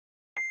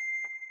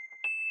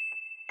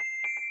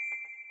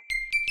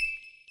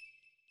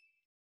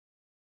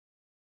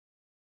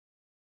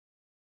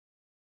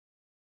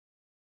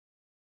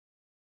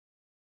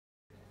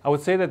I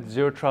would say that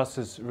zero trust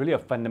is really a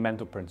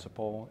fundamental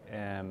principle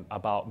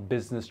about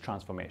business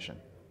transformation,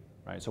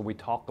 right? So we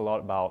talk a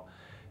lot about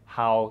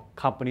how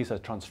companies are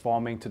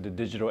transforming to the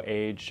digital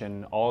age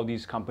and all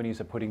these companies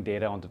are putting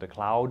data onto the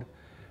cloud.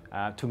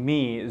 To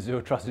me,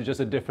 zero trust is just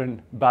a different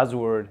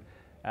buzzword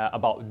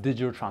about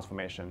digital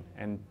transformation,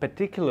 and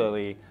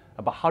particularly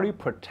about how do you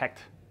protect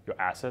your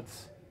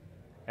assets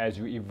as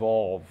you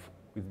evolve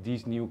with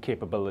these new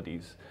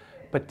capabilities.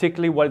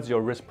 Particularly, what is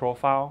your risk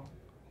profile?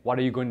 What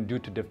are you going to do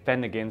to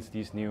defend against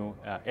these new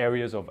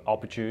areas of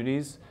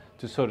opportunities,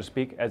 to so to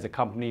speak, as a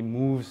company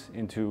moves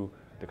into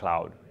the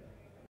cloud?